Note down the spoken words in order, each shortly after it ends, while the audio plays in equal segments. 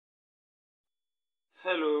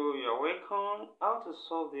Hello, you're welcome. How to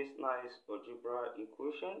solve this nice algebra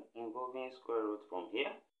equation involving square root from here.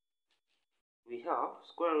 We have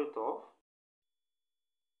square root of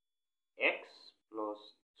x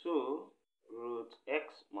plus 2 root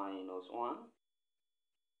x minus 1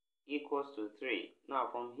 equals to 3. Now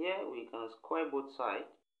from here we can square both sides,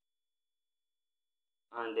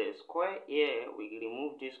 and the square here we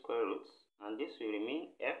remove these square roots, and this will remain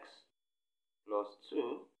x plus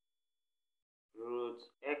 2 root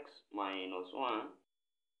x minus 1.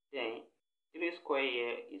 Then 3 square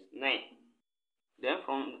here is 9. Then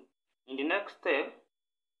in the next step,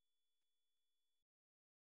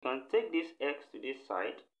 we can take this x to this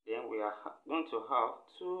side. Then we are going to have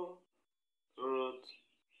 2 root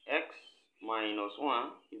x minus 1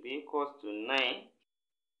 will be equals to 9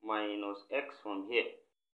 minus x from here.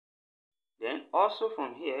 Then also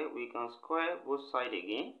from here we can square both sides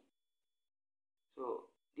again. So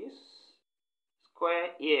this square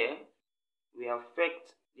here we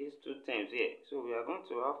affect these two terms here. So we are going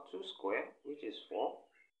to have 2 square, which is 4.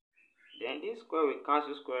 Then this square will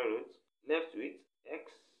cancel square roots, left with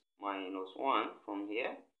x minus 1 from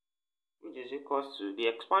here, which is equals to the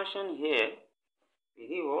expansion here will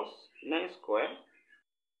give us 9 square,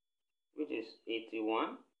 which is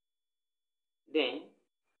 81. Then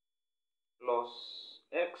plus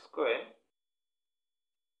x square,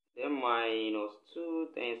 then minus 2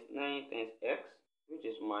 times 9 times x, which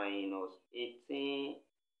is minus 18x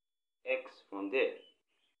from there.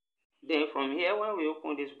 Then from here, when we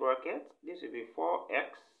open this bracket, this will be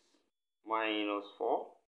 4x minus 4,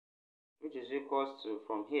 which is equals to,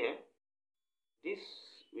 from here, this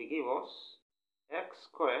will give us x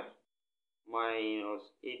squared minus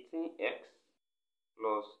 18x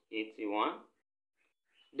plus 81.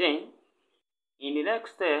 Then in the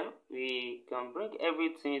next step, we can bring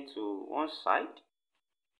everything to one side.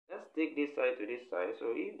 Let's take this side to this side.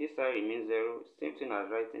 So if this side remains 0, same thing as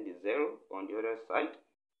writing the 0 on the other side.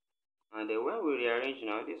 And then when we rearrange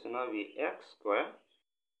now, this will now be x squared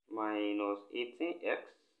minus 18x,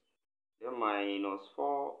 then minus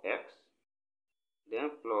 4x, then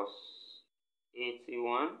plus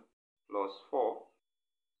 81 plus 4,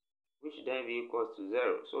 which then be equals to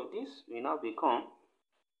 0. So this will now become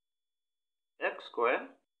x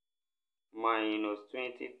squared minus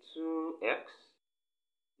 22x,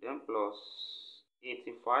 then plus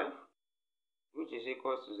 85, which is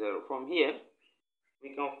equals to 0. From here,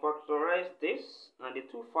 we can factorize this, and the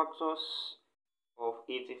two factors of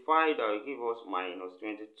 85 that will give us minus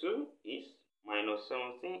 22 is minus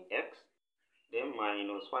 17x, then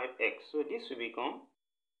minus 5x. So this will become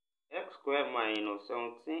x squared minus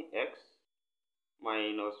 17x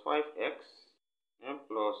minus 5x and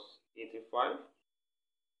plus 85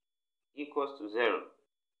 equals to 0.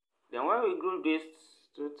 Then when we group these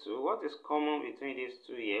two, what is common between these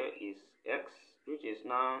two here is x, which is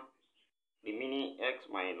now remaining x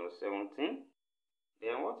minus 17.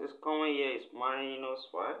 Then what is common here is minus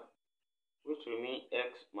 5, which remains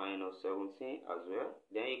x minus 17 as well,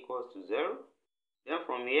 then equals to 0. Then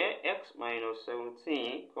from here, x minus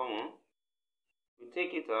 17 common, we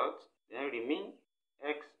take it out, then remain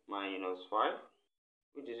x minus 5,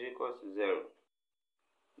 which is equals to 0.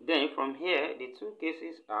 Then from here, the two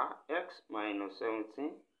cases are x minus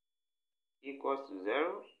 17 equals to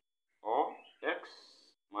 0, or x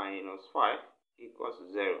minus 5 equals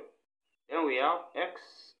to 0. Then we have x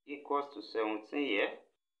equals to 17 here,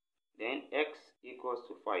 then x equals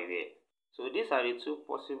to 5 here. So these are the two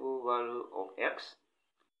possible values of x.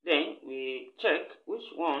 Then we check which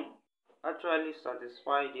one actually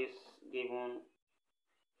satisfies this given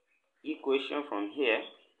equation from here.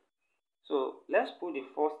 So let's put the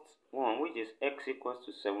first one, which is x equals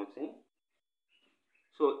to 17.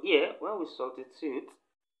 So here, when we substitute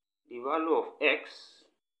the value of x,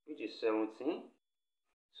 which is 17,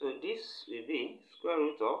 so this will be square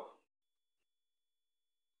root of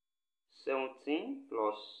 17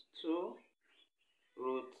 plus 2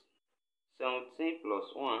 root 17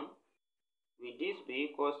 plus 1. Will this be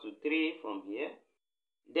equals to 3 from here?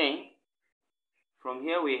 Then from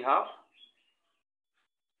here we have,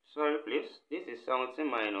 this is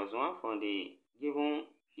 17 minus 1 from the given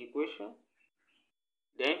equation.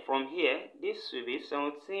 Then from here, this will be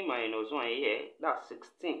 17 minus 1 here, that's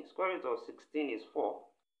 16. Square root of 16 is 4.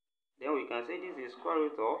 Then we can say this is square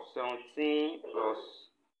root of 17 plus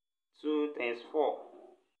 2 times 4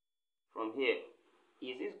 from here.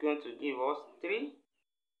 Is this going to give us 3?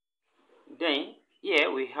 Then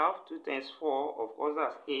here we have 2 times 4, of course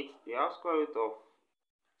that's 8. We have square root of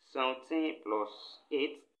 17 plus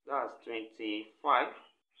 8, that's 25.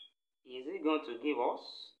 Is it going to give us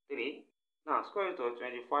 3? Now, square root of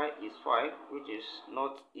 25 is 5, which is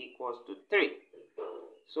not equals to 3.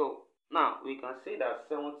 So, now we can say that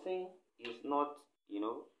 17 is not,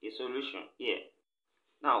 a solution here.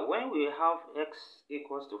 Now, when we have x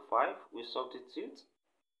equals to 5, we substitute,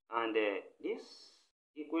 and this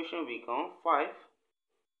equation becomes 5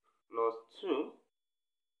 plus 2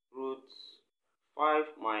 root 5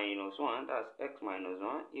 minus 1, that's x minus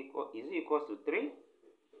 1, is equals to 3.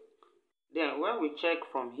 Then when we check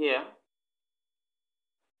from here,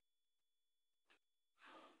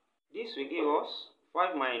 this will give us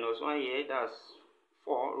 5 minus 1 here, that's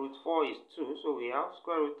 4. Root 4 is 2, so we have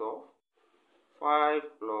square root of 5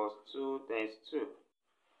 plus 2 times 2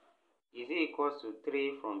 is equals to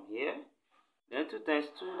 3 from here. Then 2 times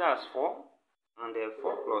 2, that's 4. And then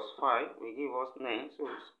 4 plus 5 will give us 9. So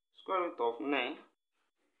square root of 9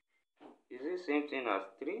 is the same thing as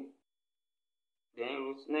 3. Then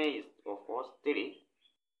root 9 is, of course, 3,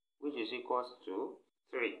 which is equals to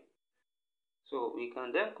 3. So we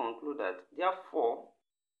can then conclude that, therefore,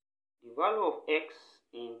 the value of x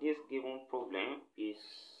in this given problem is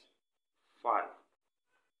 5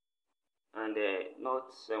 and not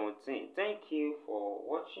 17. Thank you for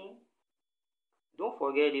watching. Don't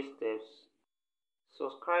forget these steps.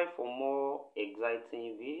 Subscribe for more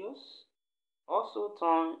exciting videos. Also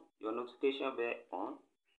turn your notification bell on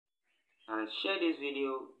and share this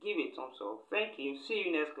video. Give a thumbs up. Thank you. See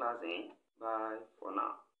you next class and bye for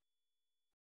now.